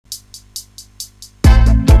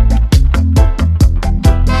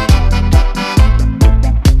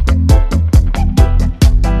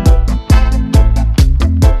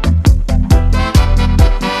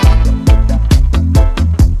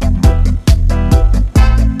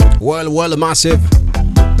Well, massive.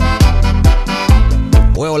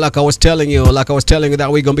 Well, like I was telling you that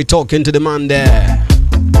we're gonna be talking to the man there.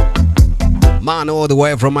 Man all the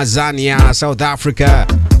way from Azania, South Africa.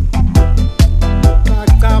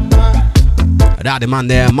 That the man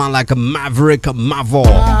there, man like a Maveriq Mavo.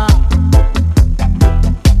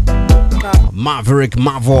 Maveriq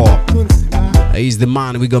Mavo. He's the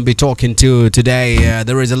man we're gonna be talking to today.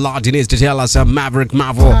 There is a lot he needs to tell us. Maveriq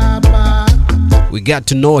Mavo. We got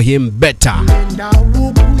to know him better.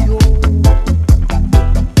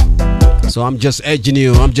 So I'm just edging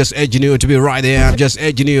you to be right there. I'm just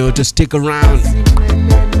edging you to stick around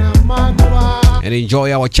and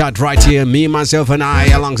enjoy our chat right here. Me, myself, and I,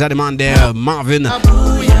 alongside the man there, Maveriq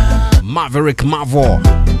Mavo.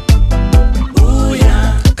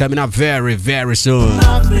 Coming up very, very soon.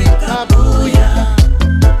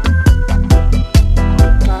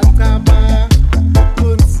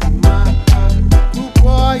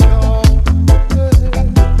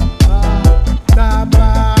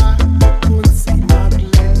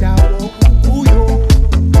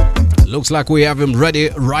 Looks like we have him ready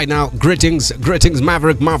right now. Greetings,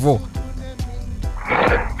 Maveriq Mavo.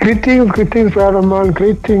 Greetings, brother man.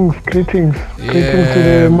 Greetings. Greetings to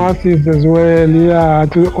the masses as well. Yeah,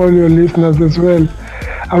 to all your listeners as well.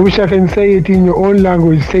 I wish I can say it in your own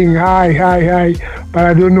language, saying hi, but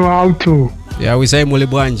I don't know how to. Yeah, we say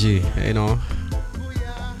Mulibwanji, you know.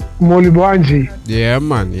 Mulibwanji. Yeah,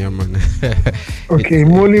 man. Okay,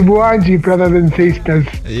 Mulibwanji, brothers and sisters.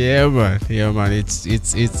 Yeah, man. It's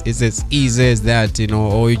as easy as that, you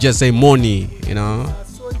know, or you just say money, you know.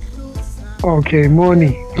 Okay,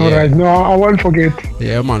 money. All right. No, I won't forget.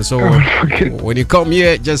 Yeah, man. So when you come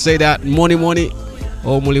here, just say that money,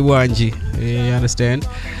 or Mulibwanji. You understand?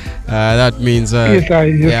 That means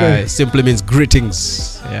yes, simply means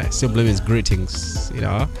greetings. Yeah, simply means greetings. You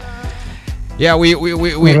know. Yeah,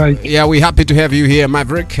 we're happy to have you here,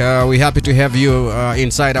 Maveriq. We're happy to have you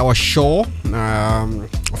inside our show.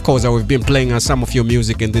 Of course, we've been playing some of your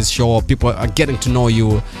music in this show. People are getting to know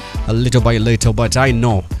you a little by little, but I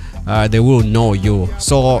know they will know you.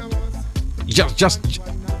 So, just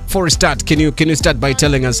for a start, can you start by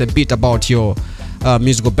telling us a bit about your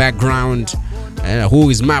musical background,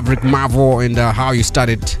 who is Maveriq Mavo, and how you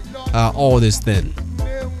started all this thing?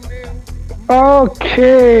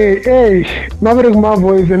 Okay, Maveriq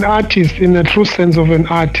Mavo is an artist in the true sense of an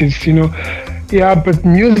artist, you know. Yeah, but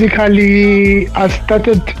musically, I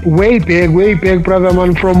started way back, brother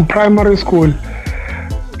man, from primary school.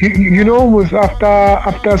 You know, was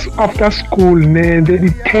after school,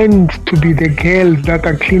 it tends to be the girls that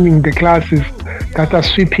are cleaning the classes, that are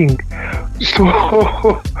sweeping.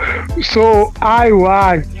 So I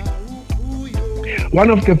was one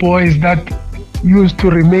of the boys that used to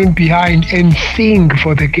remain behind and sing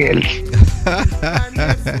for the girls.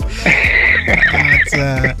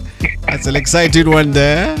 That's an exciting one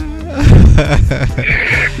there.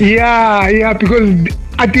 yeah, because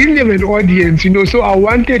I didn't have an audience, you know, so I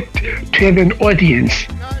wanted to have an audience.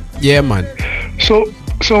 Yeah, man. So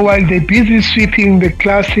while they're busy sweeping the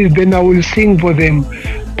classes, then I will sing for them.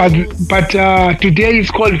 But today it's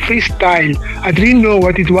called freestyle. I didn't know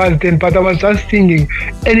what it was then, but I was just singing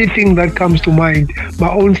anything that comes to mind, my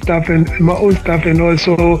own stuff and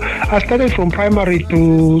also I started from primary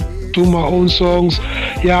to do my own songs,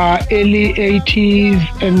 early 80s,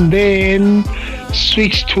 and then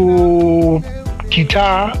switched to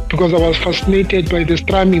guitar because I was fascinated by the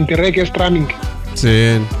strumming, the reggae strumming.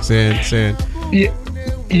 Same.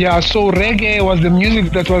 Yeah, so reggae was the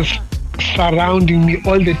music that was surrounding me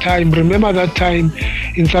all the time. Remember that time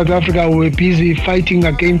in South Africa we were busy fighting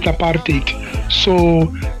against apartheid, so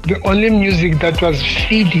the only music that was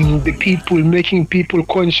feeding the people, making people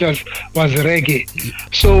conscious, was reggae.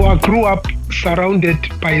 So I grew up surrounded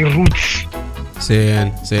by roots.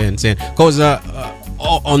 Same. Because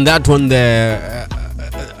on that one there,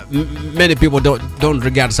 many people don't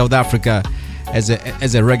regard South Africa as a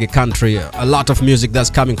reggae country. A lot of music that's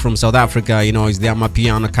coming from South Africa, you know, is the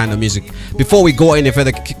Amapiano kind of music. Before we go any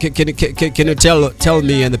further, can you tell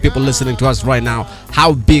me and the people listening to us right now,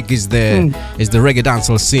 how big is the reggae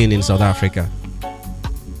dancehall scene in South Africa?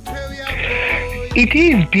 It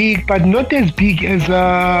is big, but not as big as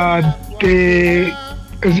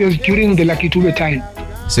during the Lucky Dube time.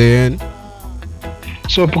 Saying.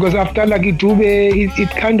 So because after Lucky Dube, it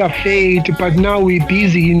kind of faded, but now we're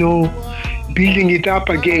busy, you know, building it up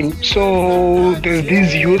again. So there's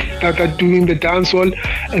these youth that are doing the dancehall,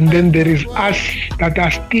 and then there is us that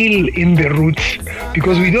are still in the roots,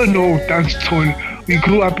 because we don't know dancehall. We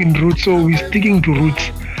grew up in roots, so we're sticking to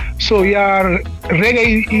roots. So yeah,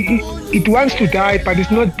 reggae it wants to die, but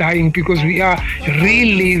it's not dying because we are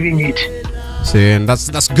reliving it. See, and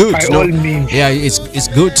that's good. By all means. Yeah, it's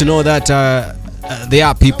good to know that there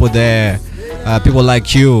are people there, people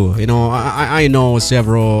like you. You know, I know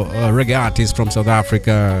several reggae artists from South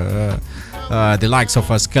Africa. The likes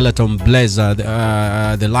of Skeleton Blazer,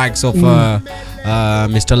 the likes of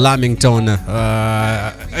Mr. Lamington.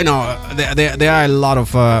 You know, there are a lot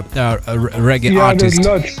of reggae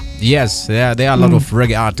artists. Yes, there are a lot of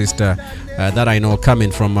reggae artists that I know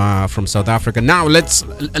coming from South Africa. Now let's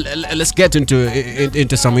get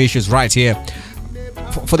into some issues right here.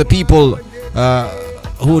 For the people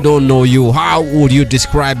who don't know you, how would you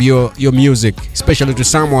describe your music, especially to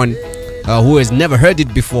someone who has never heard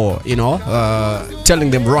it before? You know,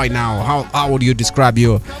 telling them right now, how would you describe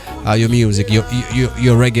your music, your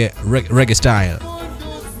reggae style?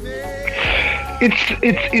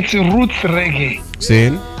 It's roots reggae.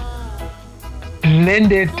 Seen?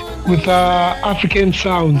 Blended with African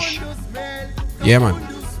sounds. Yeah, man.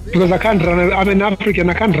 Because I can't run away. I'm an African.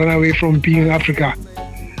 I can't run away from being Africa.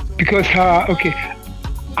 Because okay,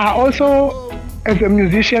 I also, as a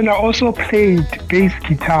musician, I also played bass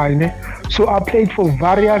guitar. You know? So I played for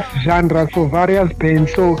various genres, for various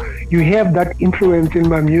bands. So you have that influence in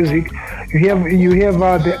my music. You have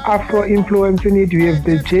the Afro influence in it. You have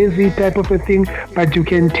the jazzy type of a thing, but you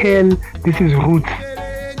can tell this is roots.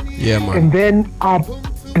 Yeah, man. And then I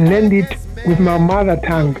blend it with my mother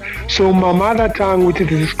tongue. So my mother tongue, which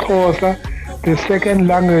is Xhosa, the second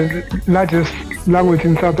largest language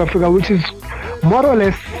in South Africa, which is more or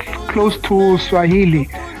less close to Swahili.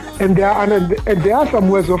 And there are some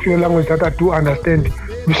words of your language that I do understand,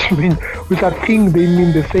 which I think they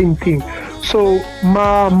mean the same thing. So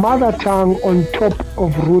my mother tongue on top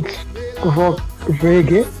of roots rock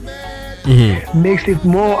reggae makes it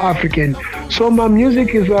more African. So my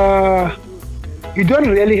music is you don't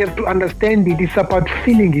really have to understand it. It's about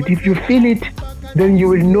feeling it. If you feel it, then you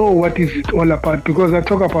will know what is it all about. Because I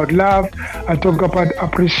talk about love, I talk about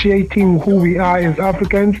appreciating who we are as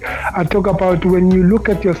Africans. I talk about when you look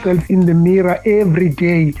at yourself in the mirror every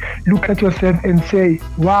day, look at yourself and say,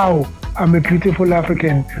 wow, I'm a beautiful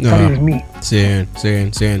African. That is me. Seeing.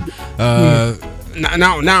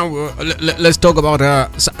 Now, let's talk about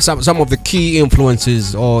some of the key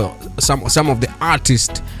influences or some of the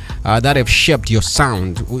artists that have shaped your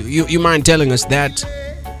sound. You mind telling us that?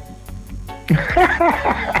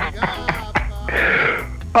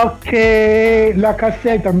 Okay, like I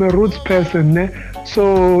said, I'm a roots person.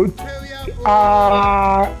 So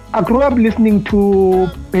I grew up listening to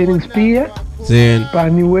Spyda,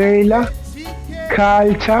 Panuela,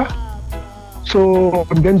 culture. So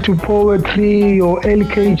then to poetry or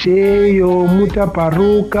LKJ or Muta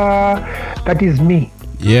Paruka, that is me.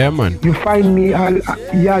 Yeah, man. You find me,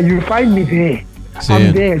 you find me there.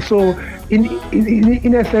 I'm there. So in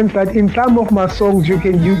a sense that in some of my songs you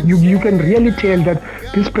can really tell that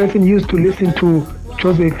this person used to listen to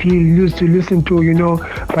Joseph Hill, used to listen to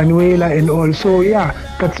Panuela and all. So yeah,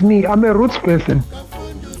 that's me. I'm a roots person.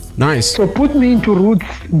 Nice. So put me into roots,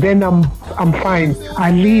 then I'm fine.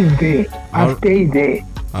 I live there. I stay there.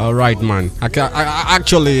 All right, man.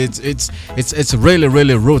 Actually, it's really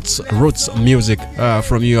roots music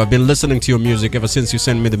from you. I've been listening to your music ever since you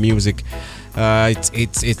sent me the music.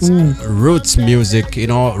 It's roots music,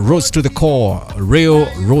 roots to the core, real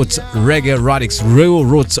roots reggae erotics, real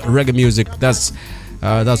roots reggae music. That's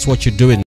what you're doing.